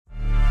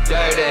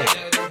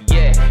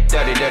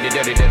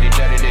dirty, dirty,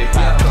 dirty, dirty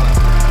popcorn.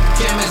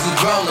 Cameras is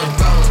rolling.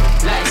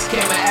 Lights,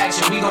 camera,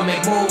 action, we gon'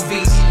 make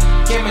movies.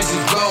 Cameras is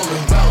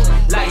rolling.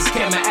 Lights,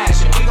 camera,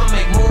 action, we gon'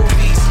 make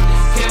movies.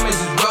 Cameras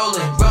is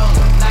rolling.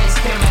 Lights,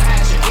 camera,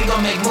 action, we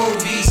gon' make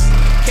movies.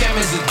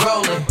 Cameras is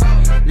rolling.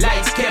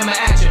 Lights, camera,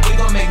 action, we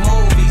gon' make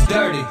movies.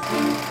 Dirty.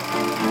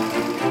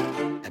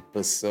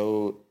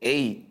 Episode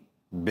 8.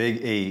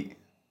 Big 8.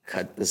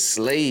 Cut the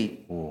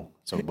slate. Ooh,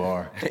 it's a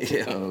bar.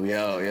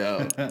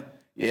 Yo.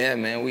 Yeah,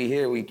 man, we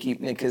here. We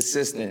keeping it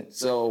consistent.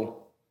 So,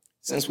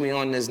 since we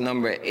on this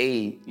number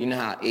 8, you know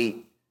how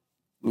 8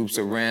 loops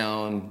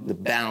around the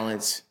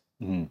balance.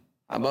 Mm-hmm.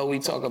 How about we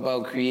talk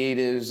about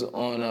creatives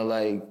on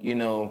a,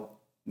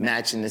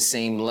 matching the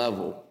same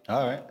level?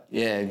 All right.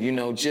 Yeah,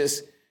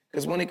 just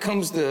because when it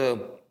comes to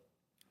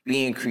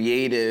being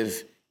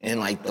creative in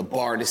like the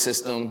barter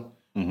system,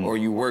 or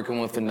you working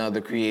with another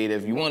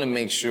creative, you want to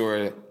make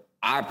sure,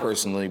 I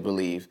personally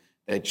believe,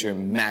 that you're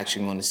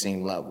matching on the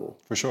same level.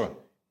 For sure.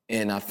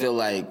 And I feel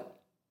like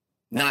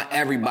not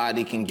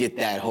everybody can get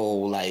that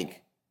whole,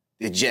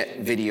 the jet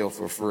video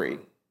for free,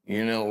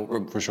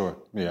 For sure,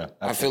 yeah.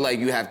 Absolutely. I feel like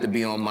you have to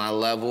be on my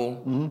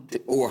level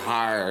or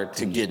higher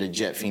to get a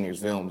Jet Phoenix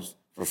Films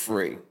for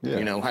free.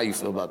 Yeah. How you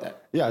feel about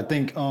that? Yeah, I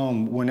think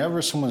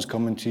whenever someone's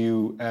coming to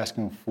you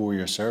asking for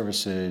your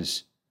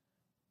services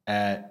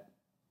at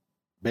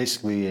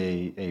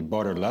basically a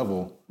barter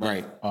level,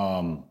 right?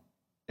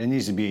 It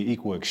needs to be an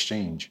equal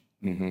exchange.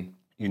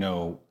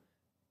 Mm-hmm.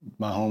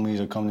 My homies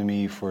will come to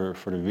me for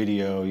the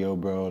video, yo,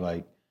 bro,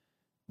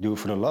 do it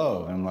for the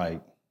love. And I'm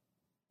like,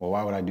 well,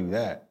 why would I do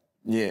that?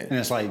 Yeah. And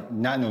it's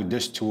not no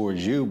diss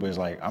towards you, but it's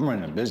I'm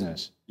running a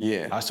business.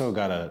 Yeah. I still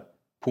gotta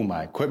pull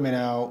my equipment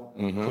out,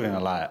 put in a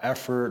lot of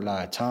effort, a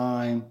lot of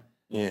time.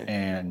 Yeah.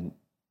 And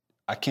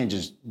I can't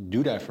just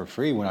do that for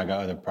free when I got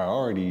other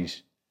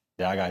priorities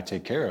that I gotta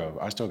take care of.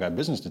 I still got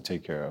business to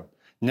take care of.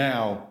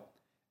 Now,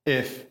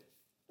 if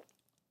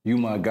you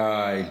my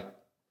guy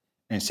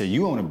and say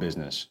you own a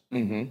business,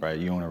 right?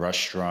 You own a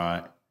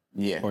restaurant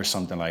or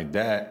something like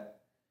that,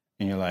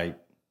 and you're like,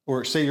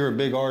 or say you're a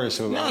big artist.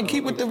 So no,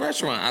 keep with the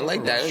restaurant. I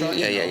like that.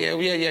 Yeah.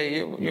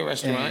 Your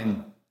restaurant.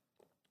 And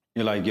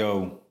you're like,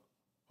 yo,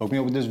 hook me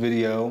up with this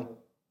video.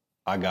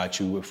 I got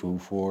you with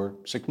food for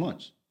 6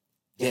 months.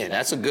 Yeah,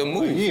 that's a good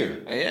move. A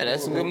year. Yeah,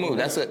 that's a good move.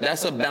 That's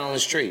a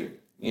balanced trade.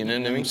 You know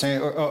what I mean? I'm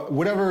saying,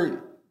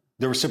 whatever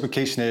the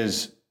reciprocation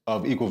is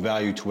of equal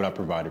value to what I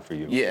provided for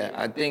you. Yeah,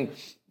 I think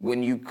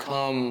when you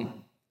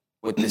come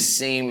with the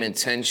same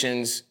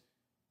intentions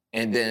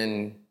and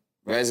then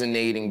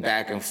resonating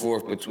back and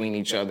forth between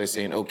each other,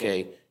 saying,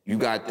 okay, you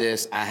got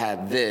this, I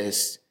have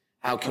this,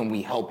 how can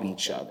we help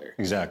each other?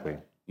 Exactly.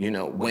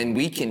 When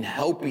we can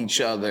help each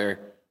other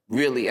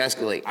really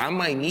escalate, I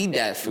might need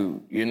that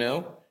food,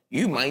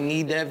 You might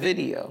need that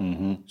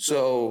video.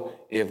 So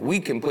if we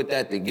can put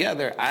that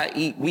together, I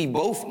eat, we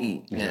both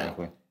eat now.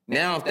 Exactly.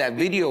 Now, if that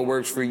video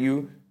works for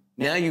you,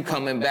 now you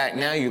coming back,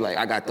 now you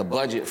I got the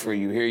budget for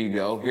you, here you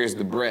go, here's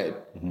the bread.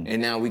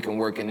 And now we can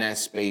work in that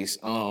space.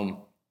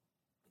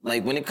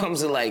 When it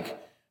comes to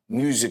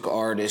music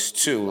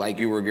artists too,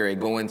 you were going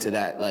to go into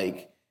that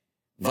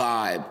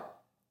vibe,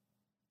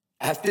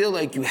 I feel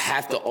like you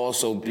have to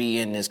also be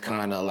in this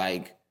kind of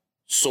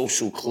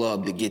social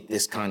club to get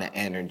this kind of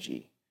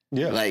energy.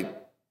 Yeah.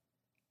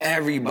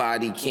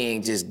 Everybody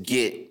can't just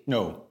get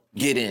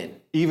in.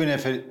 Even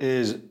if it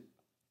is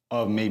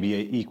of maybe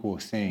an equal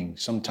thing,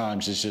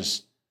 sometimes it's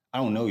just, I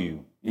don't know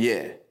you.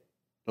 Yeah.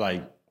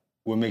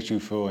 What makes you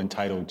feel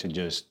entitled to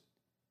just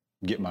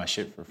get my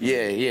shit for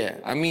free? Yeah.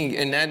 I mean,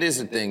 and that is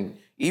the thing.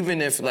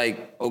 Even if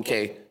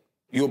okay,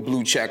 you're a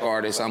blue check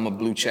artist, I'm a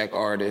blue check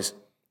artist.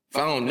 If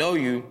I don't know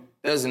you,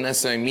 doesn't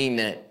necessarily mean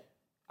that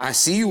I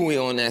see you, we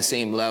on that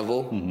same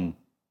level,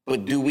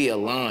 but do we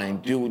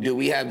align? Do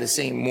we have the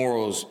same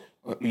morals?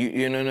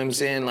 You know what I'm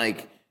saying?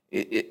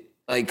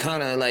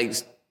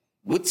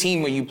 What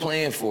team are you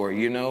playing for,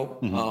 You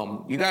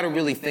got to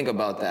really think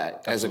about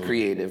that as a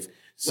creative.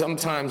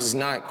 Sometimes it's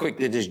not quick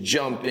to just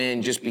jump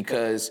in just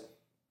because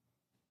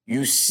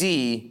you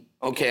see,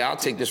 okay, I'll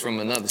take this from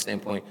another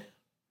standpoint.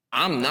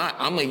 I'm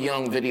a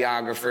young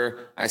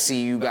videographer. I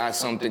see you got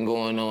something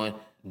going on.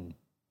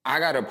 I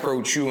got to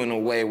approach you in a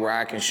way where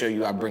I can show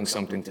you I bring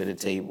something to the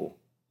table.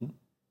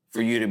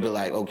 For you to be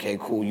like, okay,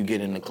 cool, you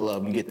get in the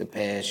club, you get the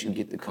pass, you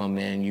get to come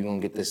in, you're going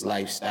to get this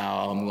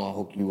lifestyle, I'm going to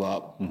hook you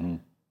up.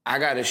 I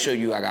got to show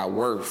you I got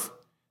worth.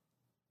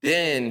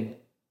 Then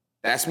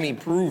that's me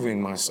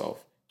proving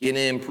myself. Get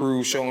in,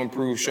 prove, show,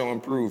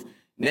 improve.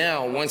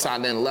 Now, once I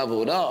then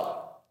leveled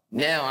up,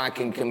 now I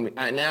can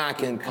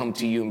come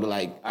to you and be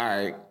like, all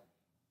right,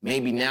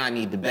 maybe now I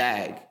need the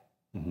bag.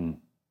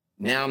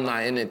 Now I'm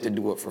not in it to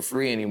do it for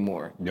free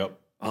anymore. Yep.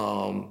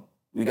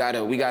 We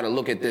gotta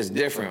look at this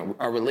different.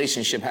 Our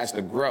relationship has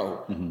to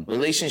grow.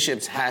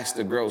 Relationships has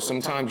to grow.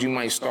 Sometimes you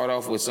might start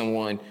off with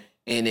someone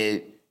and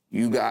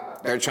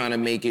they're trying to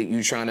make it,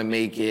 you trying to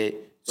make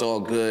it, it's all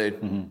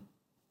good.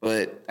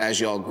 But as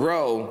y'all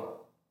grow,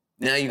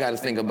 now you gotta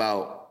think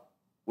about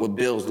what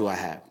bills do I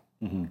have?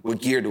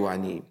 What gear do I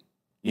need?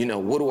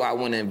 What do I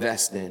wanna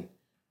invest in?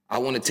 I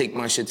want to take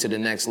my shit to the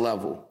next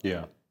level.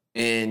 Yeah.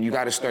 And you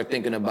got to start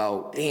thinking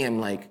about, damn,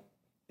 like,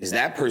 is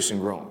that person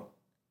growing?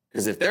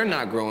 Because if they're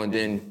not growing,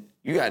 then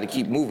you got to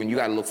keep moving. You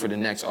got to look for the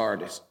next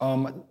artist.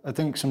 I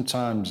think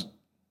sometimes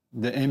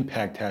the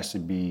impact has to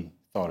be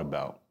thought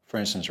about. For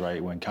instance,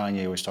 right, when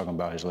Kanye was talking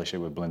about his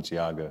relationship with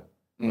Balenciaga,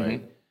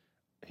 right?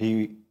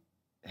 Him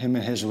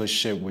and his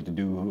relationship with the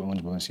dude who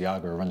owns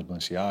Balenciaga or runs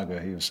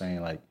Balenciaga, he was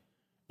saying, like,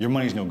 your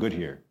money's no good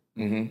here.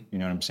 You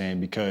know what I'm saying?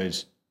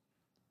 Because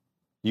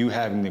you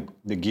having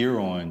the gear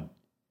on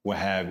will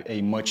have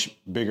a much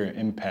bigger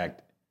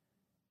impact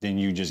than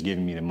you just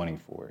giving me the money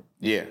for it.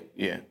 Yeah,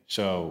 yeah.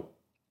 So,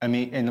 I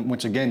mean, and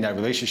once again, that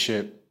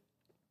relationship,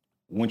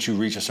 once you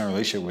reach a certain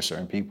relationship with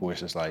certain people, it's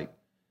just like,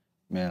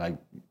 man, like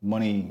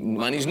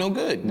Money's no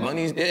good.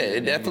 Money's, yeah,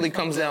 it definitely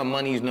comes down,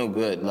 money's no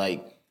good.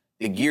 Like,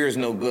 the gear is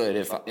no good.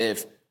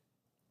 If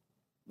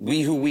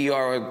we who we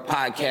are,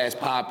 podcast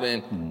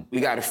popping, we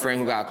got a friend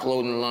who got a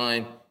clothing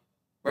line,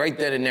 right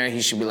then and there,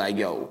 he should be like,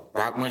 yo,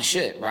 rock my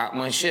shit,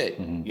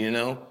 you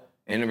know?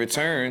 In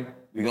return,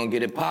 we're gonna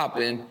get it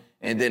popping,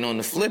 and then on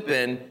the flip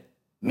end,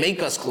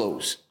 make us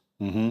clothes.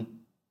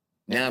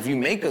 Now, if you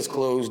make us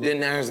clothes,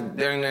 then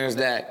there's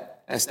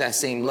that's that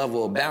same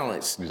level of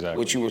balance, exactly.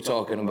 what you were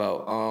talking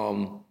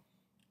about.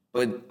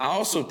 But I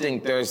also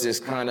think there's this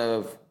kind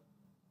of,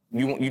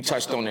 you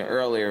touched on it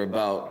earlier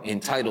about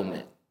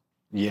entitlement.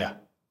 Yeah.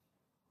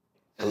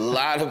 A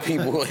lot of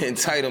people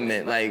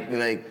entitlement, like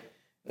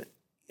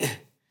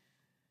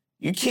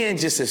you can't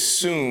just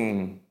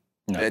assume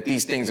that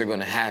these things are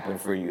gonna happen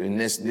for you,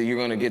 and you're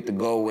gonna get to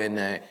go in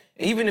that.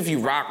 Even if you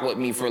rock with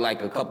me for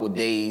like a couple of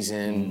days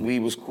and we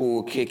was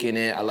cool, kicking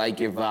it, I like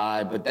your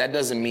vibe, but that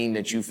doesn't mean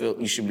that you feel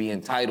you should be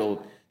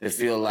entitled to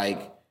feel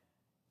like,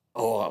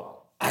 oh,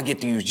 I get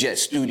to use Jet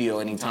Studio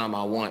anytime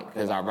I want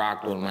because I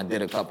rocked with him, I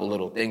did a couple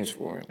little things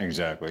for him.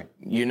 Exactly.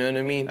 You know what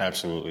I mean?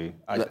 Absolutely.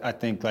 I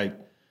think like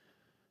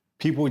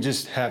people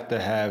just have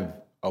to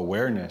have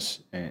awareness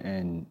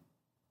and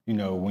you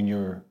know,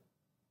 when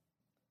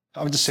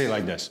I would just say it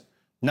like this.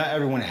 Not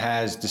everyone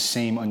has the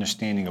same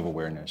understanding of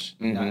awareness.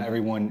 Not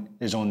everyone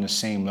is on the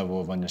same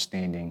level of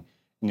understanding.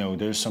 You know,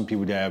 there's some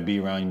people that be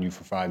around you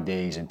for 5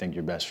 days and think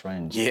you're best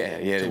friends. Yeah.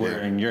 To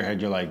where in your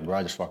head, you're like, bro,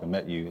 I just fucking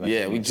met you. Like,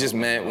 yeah, we just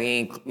met, we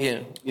ain't,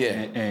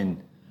 yeah.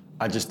 And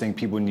I just think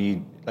people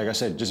need, like I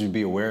said, just to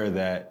be aware of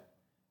that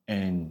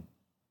and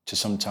to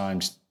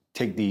sometimes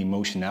take the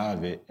emotion out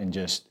of it and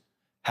just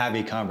have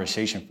a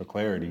conversation for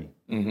clarity.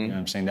 You know what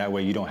I'm saying? That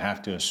way you don't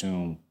have to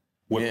assume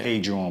what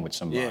page you're on with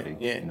somebody.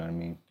 Yeah. You know what I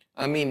mean?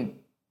 I mean,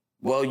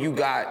 well, you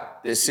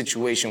got this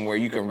situation where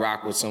you can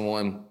rock with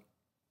someone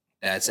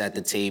that's at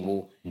the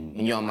table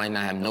and y'all might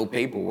not have no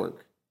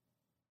paperwork.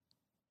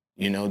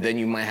 You know, then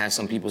you might have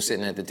some people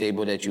sitting at the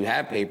table that you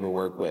have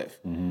paperwork with.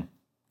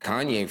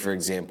 Kanye, for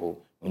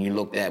example, when you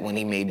looked at when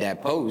he made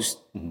that post,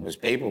 there was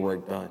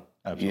paperwork done.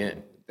 Absolutely. Yeah,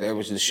 there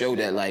was the show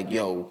that like,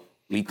 yo,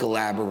 we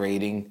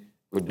collaborating,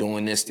 we're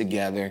doing this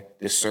together,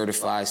 this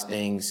certifies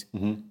things,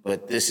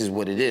 but this is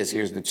what it is.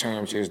 Here's the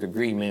terms, here's the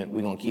agreement,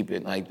 we're gonna keep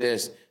it like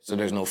this, so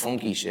there's no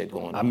funky shit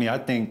going on. I mean, I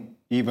think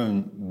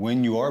even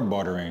when you are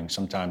bartering,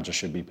 sometimes there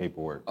should be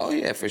paperwork. Oh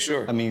yeah, for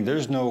sure. I mean,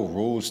 there's no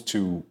rules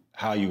to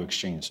how you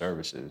exchange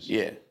services.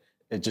 Yeah.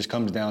 It just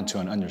comes down to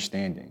an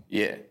understanding.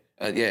 Yeah,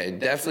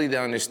 definitely the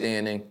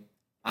understanding.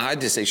 I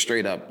just say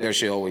straight up, there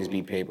should always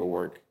be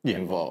paperwork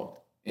involved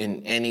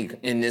in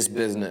this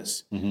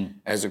business.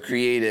 As a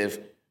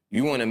creative,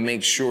 you want to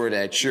make sure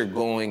that you're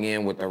going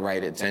in with the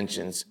right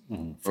intentions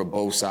for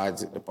both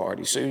sides of the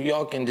party. So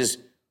y'all can just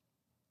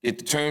get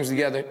the terms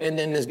together and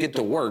then just get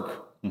to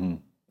work.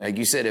 Like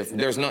you said, if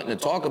there's nothing to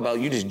talk about,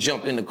 you just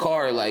jump in the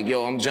car like,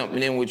 yo, I'm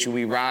jumping in with you,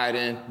 we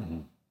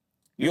riding.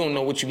 You don't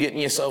know what you're getting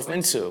yourself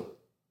into.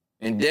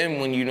 And then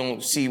when you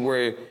don't see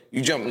where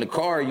you jump in the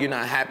car, you're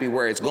not happy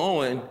where it's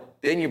going,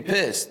 then you're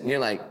pissed. And you're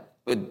like,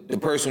 but the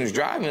person who's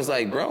driving is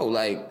like, bro,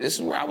 like, this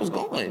is where I was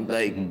going.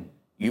 Like,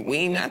 we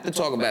ain't have to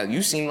talk about it.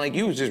 You seemed like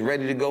you was just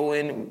ready to go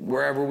in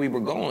wherever we were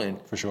going.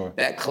 For sure.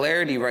 That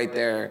clarity right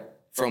there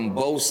from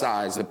both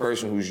sides, the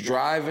person who's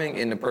driving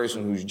and the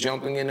person who's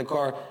jumping in the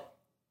car,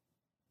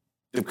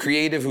 the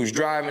creative who's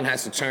driving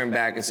has to turn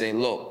back and say,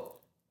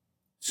 look,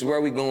 this is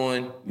where we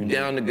going. You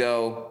down to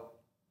go.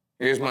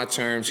 Here's my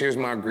terms. Here's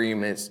my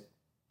agreements.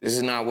 This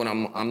is not what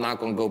I'm not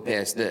going to go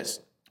past this.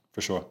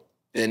 For sure.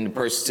 Then the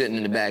person sitting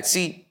in the back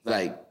seat,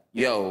 like,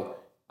 yo,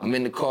 I'm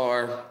in the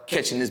car,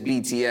 catching this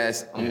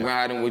BTS, I'm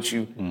riding with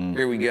you,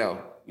 here we go,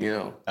 you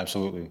know?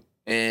 Absolutely.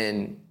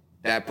 And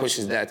that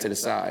pushes that to the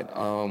side.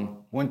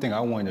 One thing I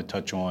wanted to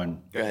touch on,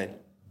 Go ahead.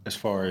 as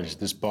far as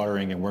this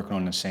bartering and working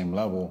on the same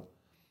level,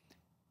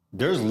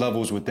 there's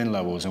levels within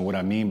levels, and what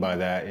I mean by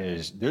that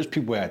is there's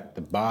people at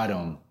the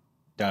bottom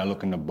that are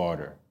looking to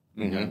barter.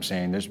 You know what I'm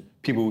saying? There's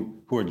people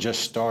who are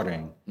just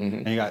starting,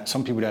 and you got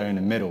some people that are in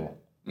the middle,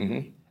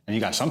 and you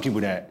got some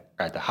people that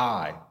are at the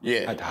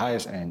at the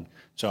highest end.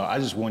 So I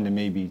just wanted to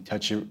maybe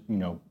touch your,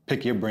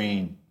 pick your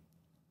brain,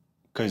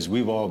 because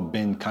we've all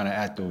been kind of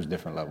at those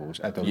different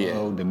levels, at the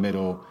low, the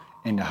middle,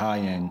 and the high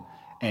end,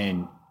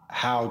 and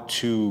how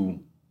to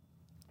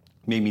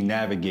maybe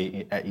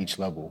navigate at each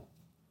level?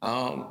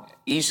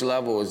 Each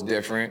level is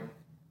different.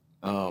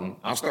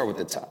 I'll start with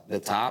the top.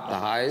 The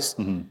highest.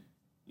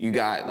 You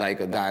got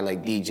like a guy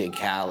like DJ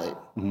Khaled.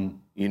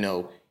 You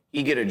know,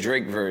 he get a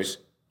Drake verse.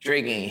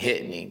 Drake ain't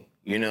hitting him.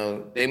 You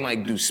know, they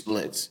might do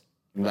splits.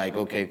 Like,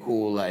 okay,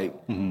 cool. Like,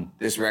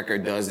 this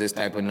record does this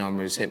type of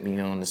numbers. Hit me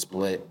on the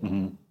split.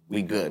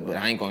 We good. But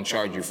I ain't gonna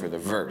charge you for the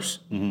verse.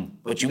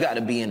 But you got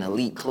to be an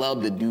elite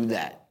club to do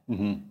that.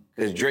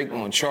 Because Drake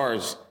gonna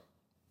charge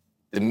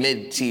the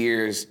mid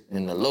tiers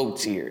and the low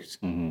tiers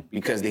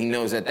because he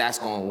knows that that's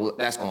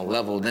gonna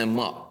level them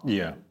up.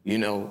 Yeah. You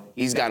know,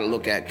 he's got to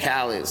look at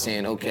Khaled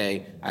saying,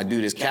 okay, I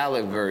do this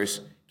Khaled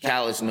verse.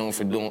 Khaled's known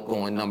for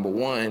going number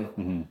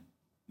one.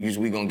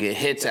 Usually we gonna get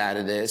hits out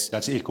of this.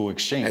 That's equal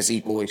exchange. That's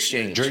equal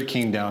exchange. Drake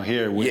came down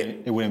here,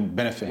 it wouldn't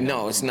benefit him.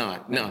 No, it's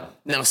not. No.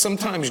 Now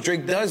sometimes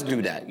Drake does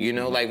do that. You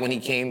know, like when he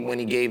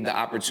gave the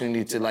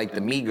opportunity to like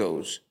the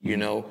Migos. You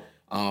know,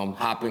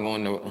 hopping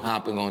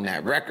on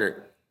that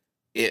record.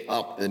 It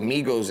upped the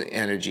Migos'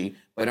 energy,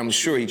 but I'm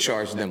sure he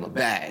charged them a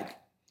bag.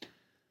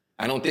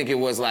 I don't think it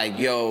was like,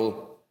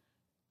 yo,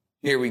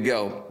 here we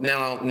go.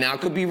 Now I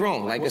could be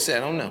wrong. Like I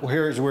said, I don't know. Well,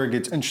 here's where it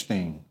gets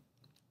interesting,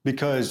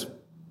 because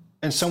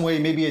in some way,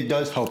 maybe it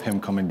does help him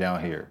coming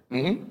down here.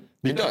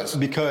 It does.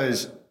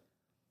 Because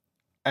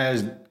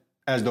as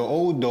the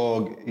old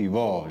dog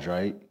evolves,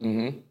 right?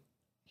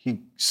 He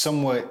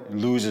somewhat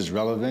loses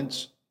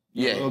relevance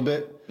a little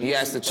bit. He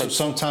has to So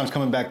sometimes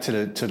coming back to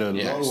the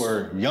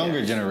lower,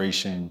 younger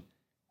generation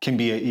can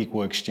be an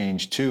equal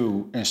exchange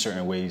too in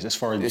certain ways as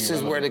far as this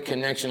is where the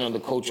connection of the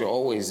culture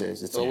always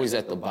is. It's always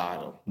at the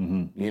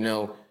bottom. You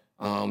know,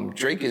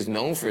 Drake is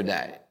known for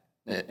that.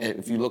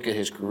 If you look at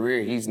his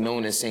career, he's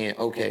known as saying,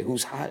 okay,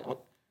 who's hot?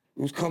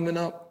 Who's coming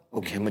up?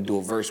 Okay, I'm gonna do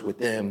a verse with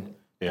them.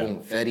 Boom,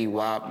 Fetty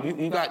Wap.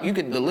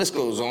 The list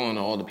goes on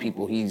all the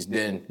people he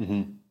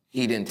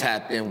didn't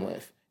tap in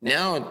with.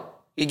 Now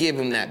he gave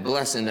him that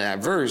blessing, that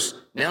verse.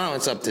 Now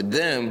it's up to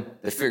them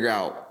to figure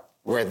out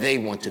where they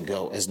want to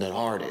go as an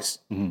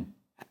artist.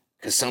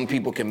 Because some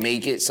people can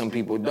make it, some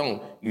people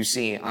don't. You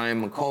see,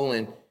 Ian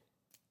McCullen,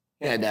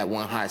 he had that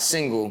one hot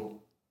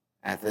single.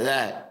 After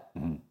that,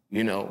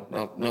 you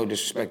know, no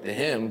disrespect to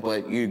him,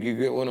 but you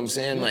get what I'm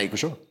saying? Yeah, like, for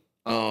sure.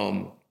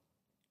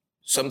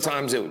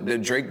 Sometimes the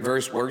Drake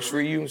verse works for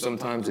you,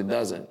 sometimes it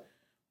doesn't.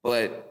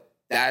 But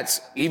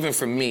that's, even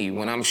for me,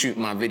 when I'm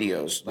shooting my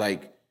videos,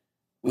 like,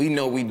 we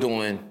know we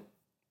doing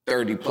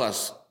 30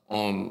 plus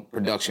on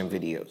production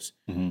videos.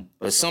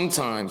 But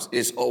sometimes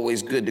it's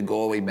always good to go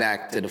all the way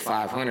back to the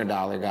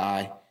 $500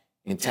 guy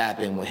and tap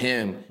in with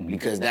him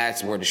because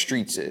that's where the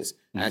streets is.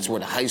 That's where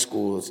the high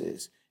schools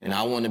is. And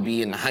I want to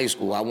be in the high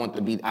school. I want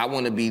to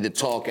be the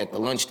talk at the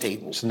lunch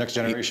table. It's the next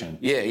generation.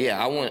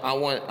 Yeah. I want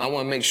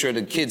to make sure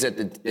the kids at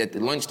the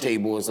lunch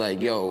table is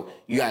like, yo,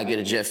 you gotta get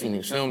a Jet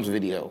Phoenix Films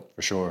video.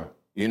 For sure.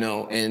 You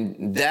know,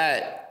 and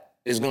that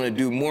is going to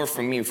do more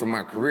for me for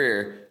my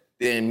career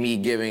than me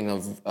giving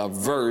a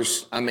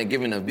verse. I mean,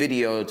 giving a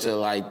video to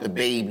like the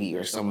Baby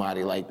or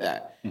somebody like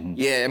that.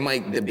 Yeah,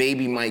 the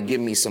Baby might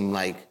give me some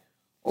like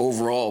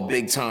overall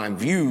big time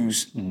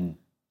views,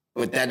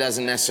 but that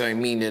doesn't necessarily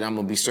mean that I'm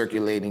gonna be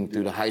circulating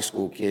through the high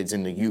school kids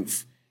and the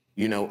youth.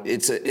 You know,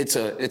 it's a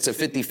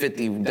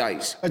 50-50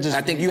 dice.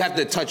 I think you have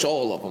to touch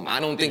all of them. I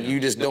don't think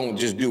you don't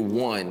just do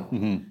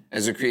one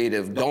as a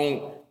creative.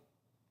 Don't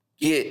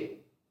get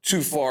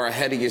too far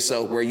ahead of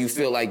yourself where you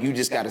feel like you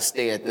just got to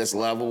stay at this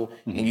level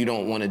and you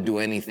don't want to do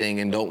anything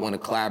and don't want to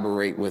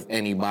collaborate with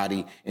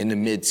anybody in the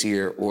mid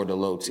tier or the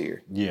low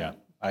tier. Yeah,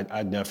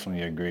 I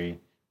definitely agree,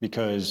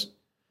 because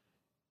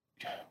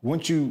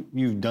once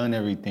you've done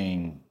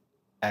everything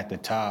at the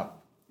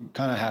top, you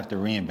kind of have to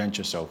reinvent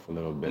yourself a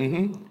little bit.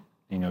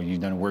 You know,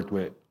 you've worked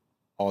with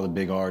all the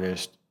big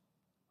artists,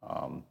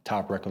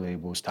 top record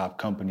labels, top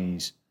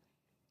companies,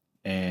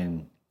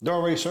 and they're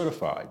already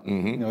certified.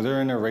 You know,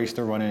 they're in a race,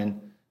 they're running.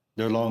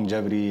 Their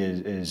longevity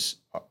is,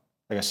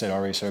 like I said,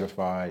 already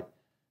certified.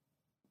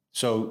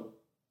 So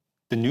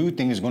the new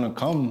thing is going to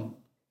come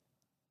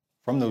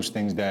from those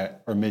things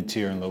that are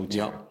mid-tier and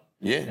low-tier.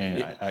 Yeah.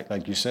 And I,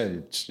 like you said,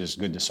 it's just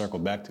good to circle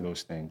back to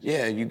those things.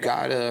 Yeah, you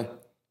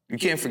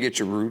can't forget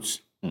your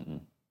roots.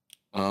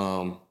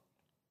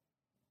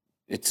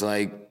 It's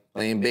like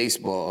playing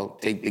baseball.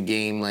 Take the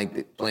game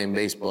like playing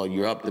baseball.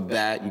 You're up the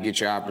bat, you get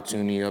your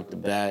opportunity, you're up the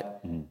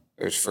bat.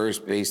 There's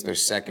first base,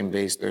 there's second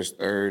base, there's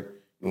third.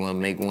 You want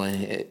to make one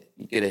hit,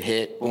 you get a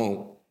hit,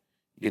 boom.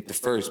 You get to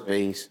first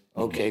base.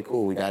 Okay,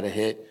 cool, we got a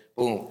hit,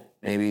 boom.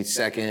 Maybe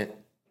second,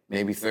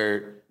 maybe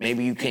third.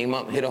 Maybe you came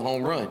up, hit a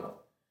home run.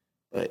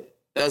 But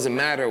doesn't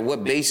matter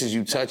what bases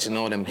you touch and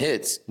all them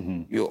hits,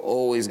 you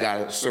always got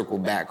to circle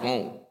back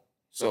home.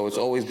 So it's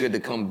always good to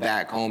come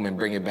back home and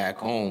bring it back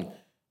home.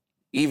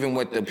 Even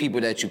with the people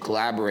that you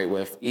collaborate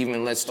with,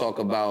 even let's talk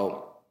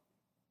about,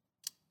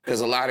 because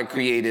a lot of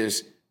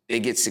creatives, they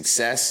get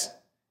success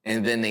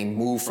and then they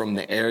move from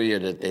the area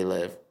that they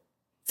live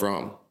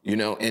from, you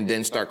know, and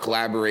then start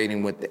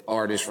collaborating with the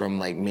artists from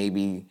like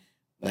maybe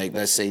Like,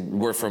 let's say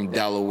we're from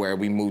Delaware,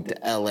 we moved to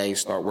LA,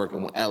 start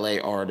working with LA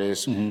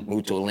artists,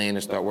 move to Atlanta,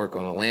 start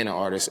working on Atlanta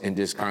artists, and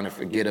just kind of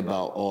forget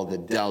about all the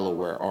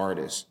Delaware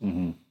artists.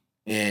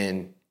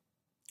 And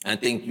I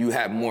think you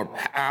have more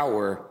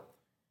power.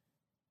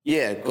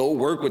 Yeah, go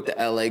work with the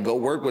LA, go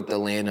work with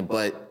Atlanta,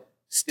 but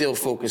still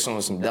focus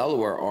on some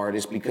Delaware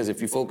artists, because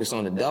if you focus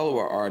on the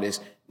Delaware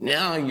artists,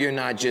 now you're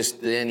not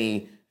just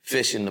any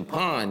fish in the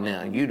pond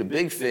now. You the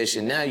big fish,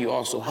 and now you're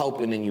also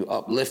helping and you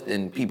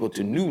uplifting people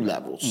to new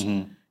levels,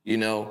 you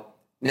know?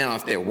 Now,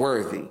 if they're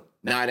worthy,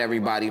 not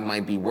everybody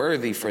might be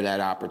worthy for that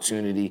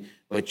opportunity,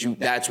 but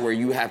that's where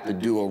you have to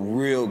do a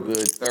real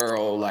good,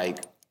 thorough,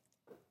 like,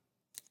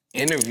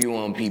 interview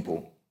on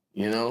people,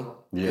 you know?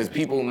 Because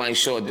people might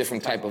show a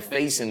different type of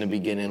face in the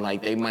beginning.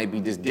 Like, they might be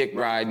just dick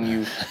riding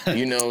you,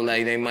 you know,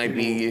 like they might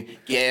be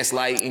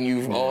gaslighting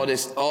you, all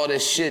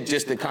this shit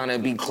just to kind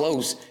of be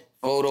close,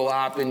 photo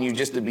opping you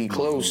just to be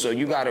close. So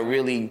you gotta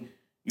really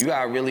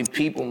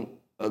people,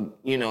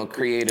 you know,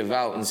 creative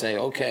out and say,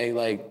 okay,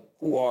 like,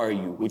 who are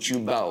you? What you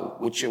about?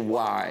 What's your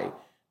why?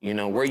 You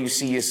know, where you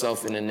see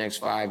yourself in the next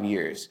 5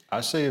 years?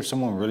 I say if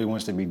someone really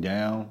wants to be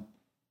down,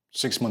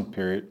 6-month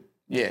period.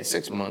 Yeah,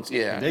 6 months,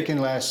 yeah. They can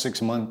last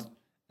 6 months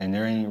and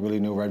there ain't really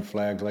no red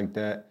flags like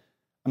that.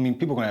 I mean,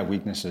 people are gonna have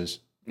weaknesses.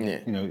 Yeah.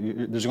 You know,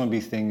 there's gonna be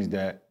things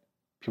that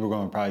people are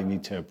gonna probably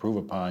need to improve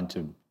upon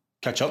to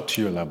catch up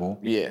to your level.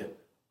 Yeah.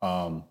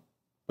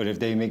 But if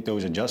they make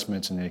those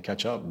adjustments and they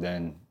catch up,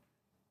 then...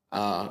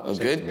 a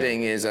good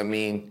thing is, I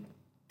mean,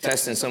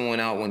 testing someone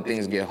out when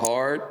things get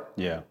hard.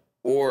 Yeah.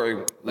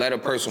 Or let a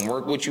person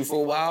work with you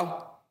for a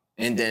while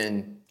and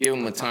then give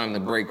them a time to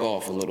break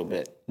off a little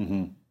bit.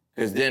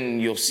 Because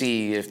then you'll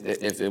see if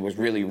it was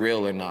really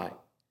real or not.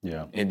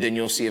 Yeah. And then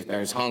you'll see if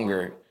there's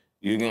hunger.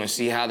 You're gonna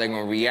see how they're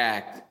gonna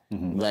react.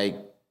 Like,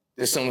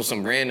 there's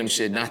some random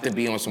shit, not to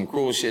be on some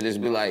cruel shit, is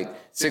be like,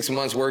 6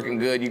 months working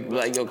good, you be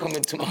like, yo, come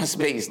into my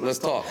space, let's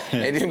talk.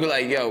 And then be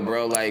like, yo,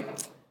 bro, like,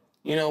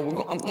 you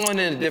know, I'm going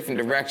in a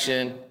different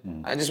direction.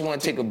 I just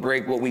wanna take a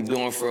break, what we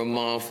doing for a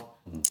month.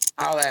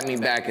 Holler at me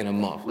back in a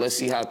month. Let's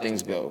see how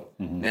things go.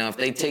 Now, if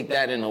they take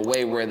that in a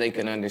way where they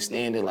can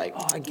understand it, like,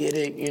 oh, I get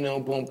it, you know,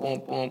 boom,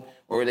 boom, boom.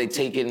 Or they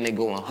take it and they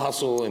go and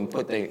hustle and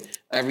put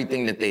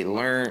everything that they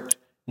learned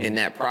in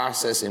that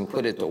process and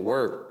put it to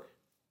work,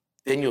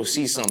 then you'll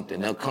see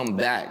something. They'll come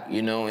back,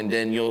 you know, and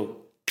then you'll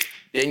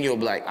be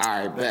like,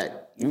 all right,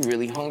 bet. You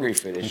really hungry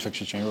for this. Can you fix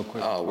your chain real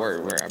quick? Oh,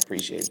 word. I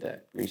appreciate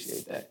that.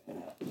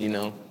 You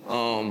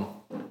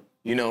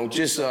know,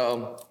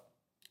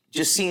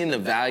 just seeing the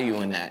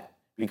value in that.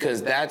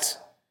 Because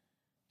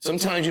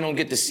sometimes you don't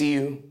get to see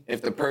you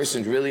if the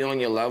person's really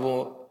on your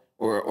level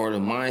or the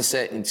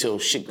mindset until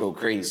shit go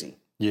crazy.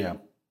 Yeah.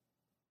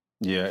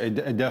 Yeah,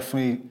 it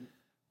definitely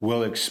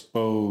will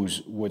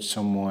expose what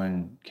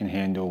someone can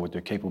handle, what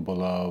they're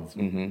capable of.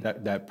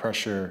 That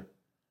pressure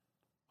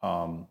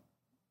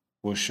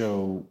will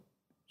show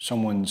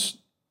someone's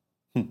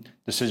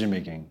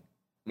decision-making.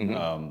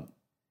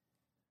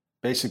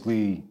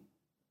 Basically,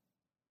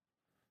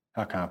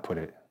 how can I put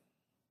it?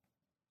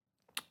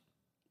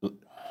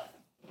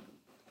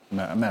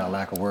 I'm at a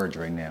lack of words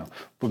right now.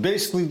 But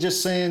basically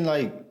just saying,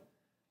 like,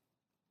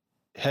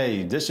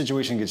 hey, this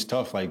situation gets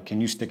tough. Like, can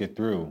you stick it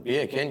through?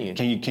 Yeah, can you?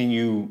 Can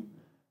you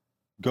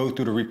go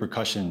through the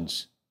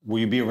repercussions? Will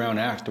you be around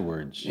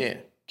afterwards? Yeah.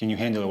 Can you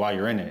handle it while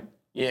you're in it?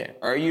 Yeah.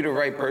 Are you the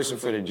right person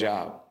for the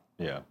job?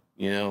 Yeah.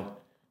 You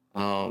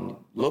know?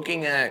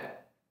 Looking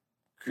at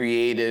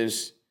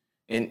creatives,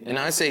 and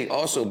I say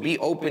also be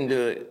open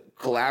to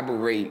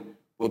collaborate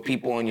with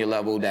people on your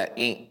level that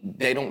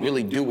they don't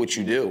really do what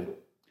you do.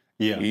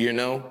 Yeah. You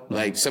know,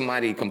 like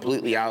somebody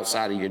completely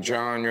outside of your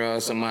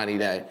genre, somebody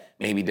that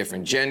may be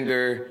different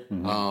gender,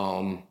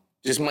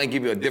 just might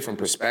give you a different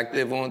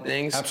perspective on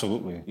things.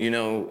 Absolutely. You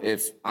know,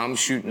 if I'm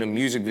shooting a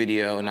music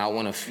video and I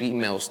want a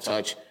female's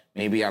touch,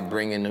 maybe I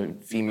bring in a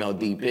female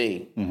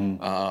DP.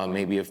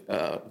 Maybe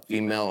a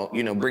female,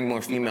 you know, bring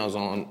more females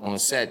on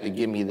set to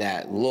give me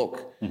that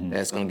look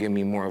that's gonna give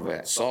me more of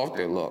a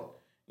softer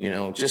look. You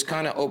know, just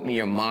kind of open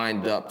your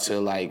mind up to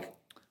like,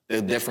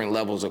 the different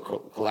levels of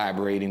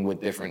collaborating with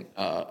different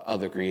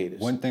other creatives.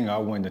 One thing I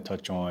wanted to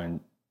touch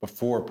on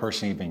before a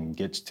person even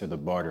gets to the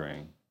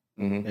bartering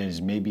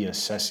is maybe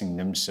assessing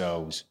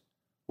themselves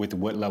with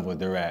what level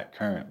they're at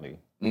currently.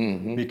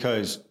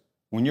 Because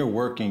when you're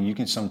working, you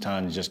can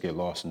sometimes just get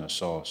lost in the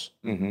sauce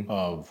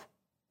of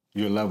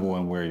your level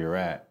and where you're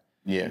at.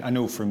 Yeah. I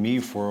know for me,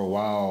 for a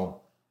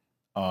while,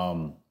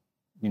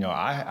 you know,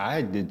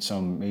 I did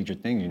some major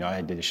things. You know,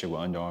 I did this shit with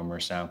Under Armour,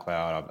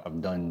 SoundCloud.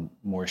 I've done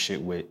more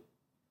shit with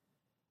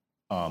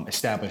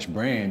established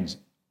brands,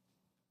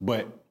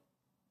 but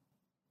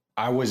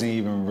I wasn't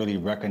even really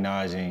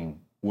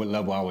recognizing what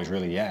level I was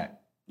really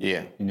at.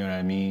 Yeah. You know what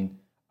I mean?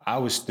 I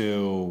was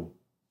still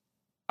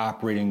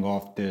operating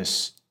off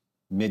this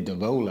mid to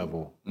low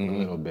level a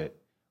little bit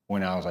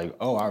when I was like,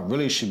 oh, I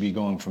really should be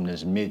going from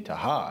this mid to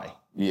high.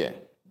 Yeah.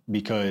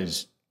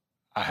 Because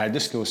I had the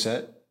skill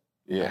set.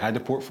 Yeah. I had the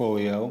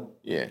portfolio.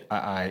 Yeah.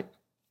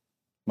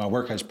 My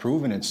work has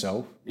proven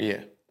itself.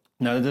 Yeah.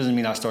 Now, that doesn't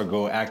mean I start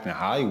acting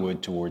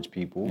Hollywood towards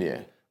people. Yeah.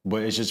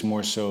 But it's just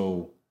more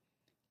so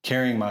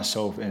carrying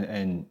myself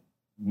and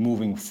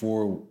moving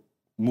forward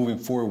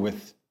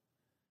with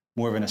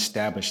more of an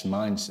established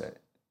mindset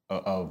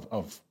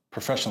of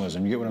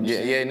professionalism. You get what I'm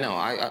saying? Yeah, no,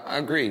 I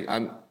agree.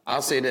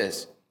 I'll say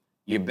this.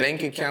 Your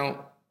bank account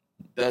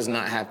does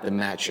not have to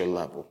match your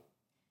level.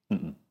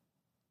 Mm-mm.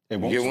 It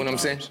won't. You get what I'm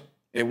sometimes. saying?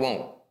 It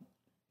won't.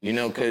 You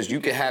know, because you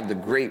could have the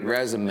great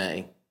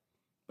resume,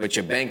 but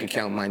your bank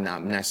account might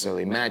not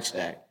necessarily match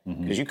that.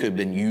 Because you could have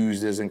been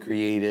used as a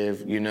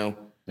creative, you know?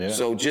 Yeah.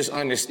 So just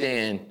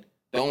understand,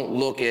 don't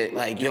look at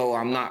like, yo,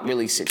 I'm not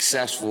really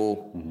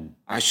successful.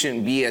 I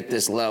shouldn't be at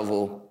this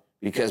level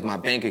because my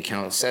bank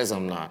account says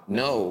I'm not.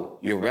 No,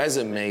 your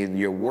resume,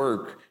 your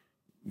work,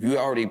 you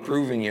already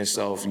proven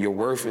yourself, your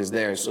worth is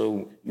there,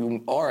 so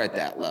you are at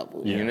that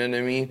level, you know what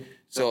I mean?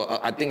 So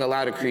I think a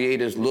lot of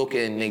creatives look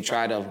and they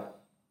try to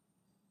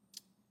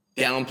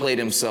downplay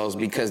themselves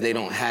because they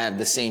don't have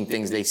the same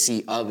things they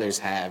see others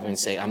have and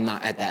say, I'm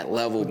not at that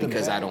level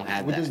because I don't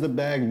have What that. does the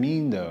bag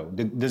mean though?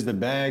 Does the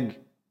bag,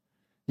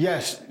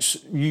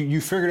 yes, you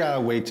figured out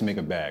a way to make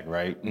a bag,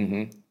 right?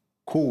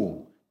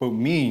 Cool, but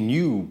me and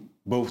you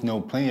both know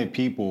plenty of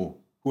people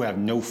who have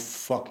no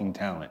fucking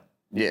talent.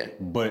 Yeah.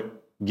 But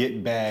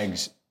get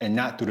bags and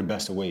not through the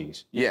best of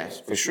ways.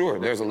 Yes, for sure.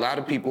 There's a lot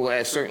of people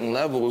at certain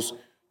levels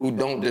who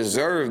don't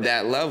deserve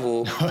that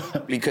level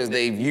because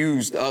they've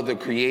used other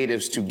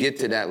creatives to get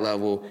to that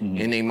level,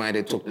 and they might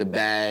have took the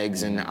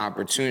bags and the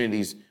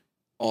opportunities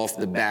off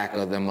the back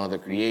of them other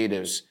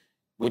creatives,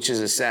 which is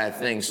a sad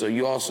thing. So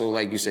you also,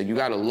 like you said, you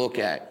got to look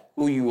at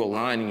who you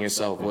aligning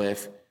yourself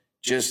with.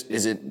 Just,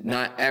 is it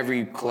not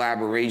every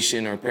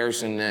collaboration or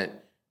person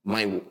that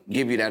might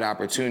give you that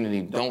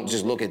opportunity? Don't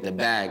just look at the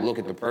bag, look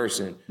at the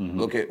person,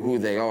 look at who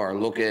they are,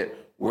 look at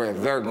where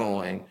they're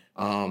going,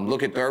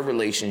 look at their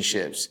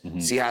relationships,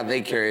 see how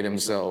they carry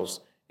themselves,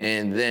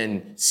 and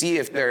then see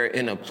if they're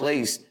in a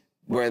place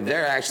where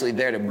they're actually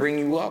there to bring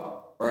you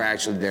up or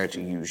actually there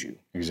to use you.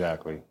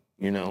 Exactly.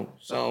 You know,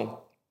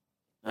 so,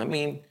 I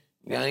mean,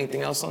 you got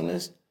anything else on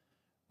this?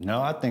 No,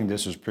 I think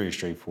this was pretty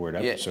straightforward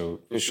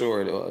episode. For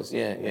sure it was,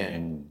 yeah.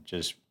 And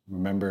just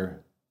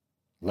remember,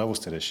 levels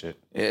to this shit.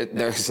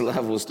 There's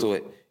levels to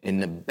it,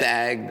 and the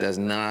bag does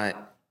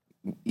not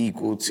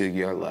equal to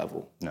your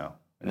level. No.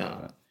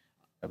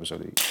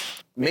 Episode 8.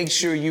 Make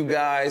sure you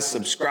guys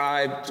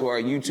subscribe to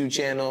our YouTube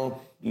channel.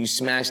 You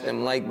smash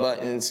them like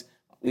buttons.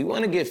 We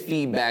want to get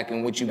feedback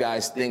on what you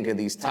guys think of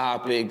these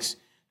topics.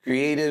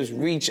 Creatives,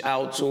 reach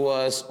out to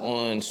us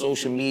on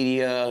social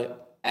media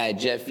at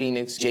Jet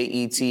Phoenix,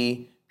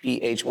 JETPHY.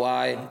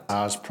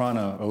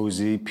 Ozprana,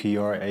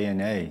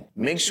 OZPRANA.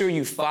 Make sure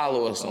you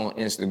follow us on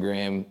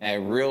Instagram at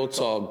Real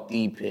Talk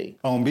DP.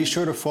 And be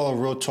sure to follow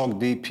Real Talk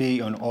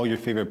DP on all your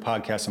favorite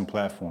podcasting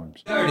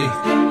platforms. 30.